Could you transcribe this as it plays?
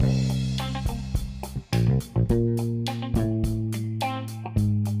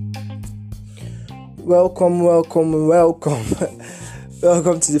Welcome. Welcome to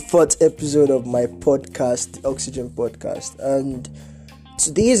the fourth episode of my podcast, the Oxygen Podcast. And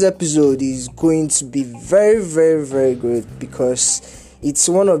today's episode is going to be very, very, very good because it's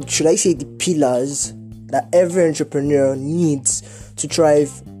one of, should I say, the pillars that every entrepreneur needs to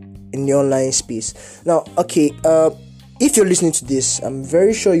thrive in the online space. Now, if you're listening to this, I'm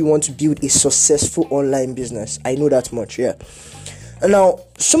very sure you want to build a successful online business. I know that much, yeah. And now,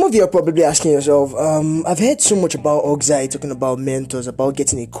 some of you are probably asking yourself, I've heard so much about Oxide talking about mentors, about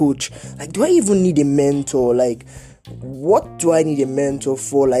getting a coach. Like, do I even need a mentor? Like, what do I need a mentor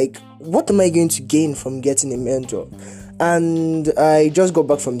for? Like, what am I going to gain from getting a mentor? And I just got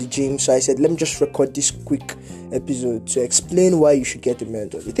back from the gym, so I said, let me just record this quick episode to explain why you should get a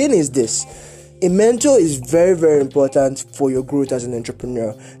mentor. The thing is this. A mentor is very, very important for your growth as an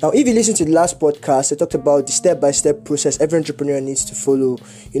entrepreneur. Now, if you listen to the last podcast, I talked about the step-by-step process every entrepreneur needs to follow,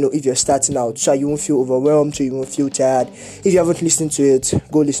 if you're starting out, so you won't feel overwhelmed, so you won't feel tired. If you haven't listened to it,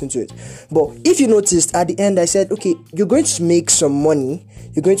 go listen to it. But if you noticed, at the end, I said, okay, you're going to make some money,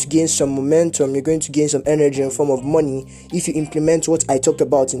 you're going to gain some momentum, you're going to gain some energy in form of money if you implement what I talked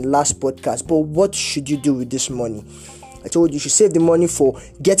about in the last podcast. But what should you do with this money? I told you should save the money for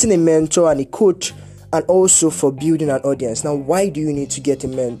getting a mentor and a coach, and also for building an audience. Now, why do you need to get a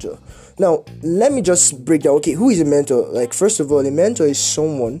mentor? Now, let me just break down. Okay, who is a mentor? Like, first of all, a mentor is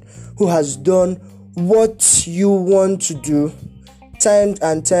someone who has done what you want to do time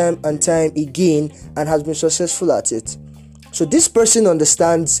and time again and has been successful at it. So this person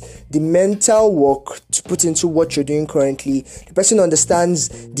understands the mental work to put into what you're doing currently. The person understands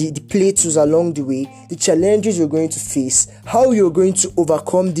the plateaus along the way, the challenges you're going to face, how you're going to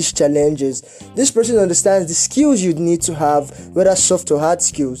overcome these challenges. This person understands the skills you need to have, whether soft or hard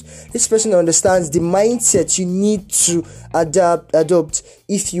skills. This person understands the mindset you need to adopt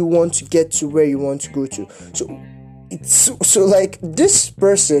if you want to get to where you want to go to. So like this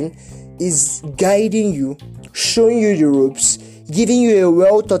person is guiding you, showing you the ropes, giving you a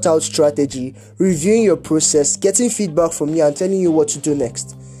well thought out strategy, reviewing your process, getting feedback from you, and telling you what to do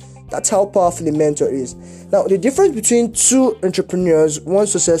next. That's how powerful a mentor is. Now, the difference between two entrepreneurs, one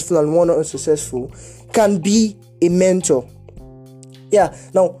successful and one unsuccessful, can be a mentor. Yeah,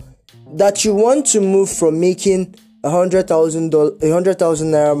 now that you want to move from making $100,000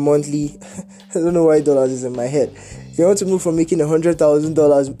 naira monthly, I don't know why dollars is in my head. You want to move from making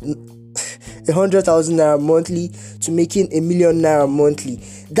 $100,000 naira monthly to making $1 million naira monthly.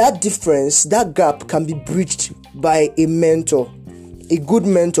 That difference, that gap can be bridged by a mentor, a good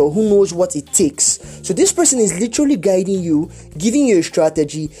mentor who knows what it takes. So this person is literally guiding you, giving you a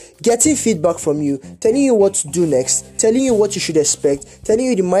strategy, getting feedback from you, telling you what to do next, telling you what you should expect, telling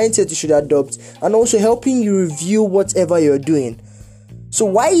you the mindset you should adopt, and also helping you review whatever you're doing. So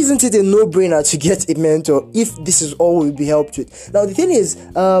why isn't it a no-brainer to get a mentor if this is all we'll be helped with? Now, the thing is,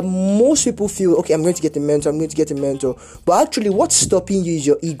 most people feel, okay, I'm going to get a mentor. But actually, what's stopping you is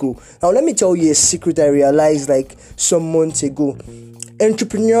your ego. Now, let me tell you a secret I realized like some months ago.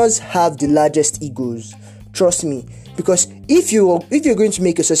 Entrepreneurs have the largest egos. Trust me. Because if you're going to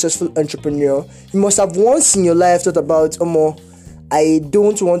make a successful entrepreneur, you must have once in your life thought about, I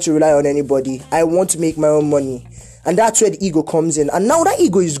don't want to rely on anybody. I want to make my own money. And that's where the ego comes in. And now that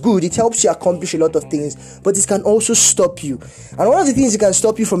ego is good. It helps you accomplish a lot of things. But it can also stop you. And one of the things it can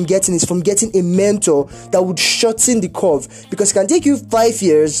stop you from getting is from getting a mentor that would shorten the curve. Because it can take you 5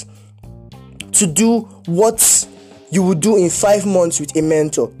 years to do what you would do in 5 months with a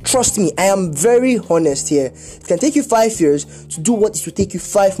mentor. Trust me, I am very honest here. It can take you 5 years to do what it will take you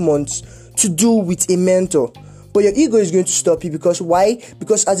 5 months to do with a mentor. But your ego is going to stop you because why?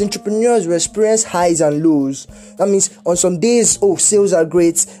 Because as entrepreneurs, we experience highs and lows. That means on some days, sales are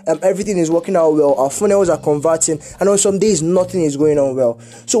great, everything is working out well, our funnels are converting, and on some days, nothing is going on well.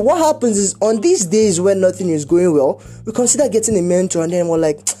 So what happens is, on these days when nothing is going well, we consider getting a mentor, and then we're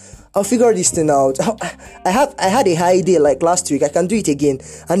like, I'll figure this thing out. I had a high day like last week. I can do it again.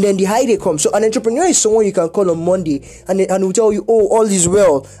 And then the high day comes. So an entrepreneur is someone you can call on Monday and will tell you, all is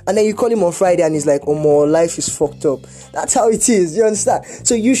well. And then you call him on Friday and he's like, life is fucked up. That's how it is. You understand?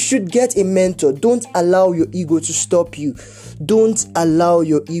 So you should get a mentor. Don't allow your ego to stop you. Don't allow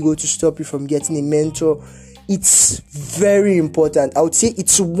your ego to stop you from getting a mentor. It's very important. I would say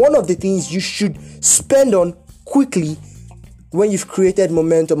it's one of the things you should spend on quickly when you've created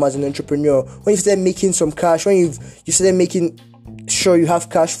momentum as an entrepreneur, when you start making some cash, when you start making sure you have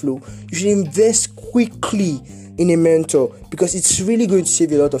cash flow, you should invest quickly in a mentor because it's really going to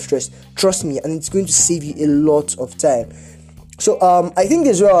save you a lot of stress. Trust me, and it's going to save you a lot of time. So I think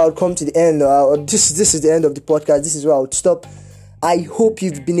this is where I'll come to the end. This is the end of the podcast. This is where I'll stop. I hope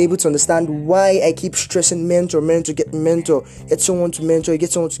you've been able to understand why I keep stressing mentor, get someone to mentor,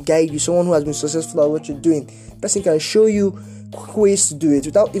 get someone to guide you, someone who has been successful at what you're doing. The person can show you quick ways to do it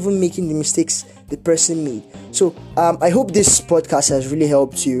without even making the mistakes the person made. So I hope this podcast has really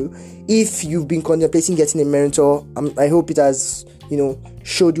helped you. If you've been contemplating getting a mentor, I hope it has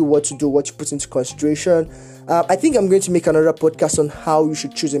showed you what to do, what to put into consideration. I think I'm going to make another podcast on how you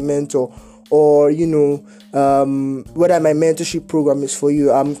should choose a mentor, or whether my mentorship program is for you.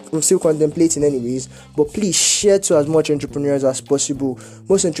 I'm still contemplating anyways, but please share to as much entrepreneurs as possible.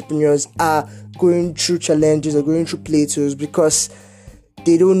 Most entrepreneurs are going through challenges, are going through plateaus because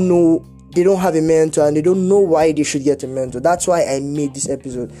they don't have a mentor and they don't know why they should get a mentor. That's why I made this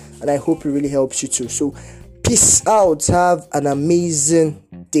episode, and I hope it really helps you too. So peace out. Have an amazing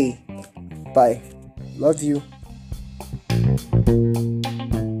day. Bye. Love you.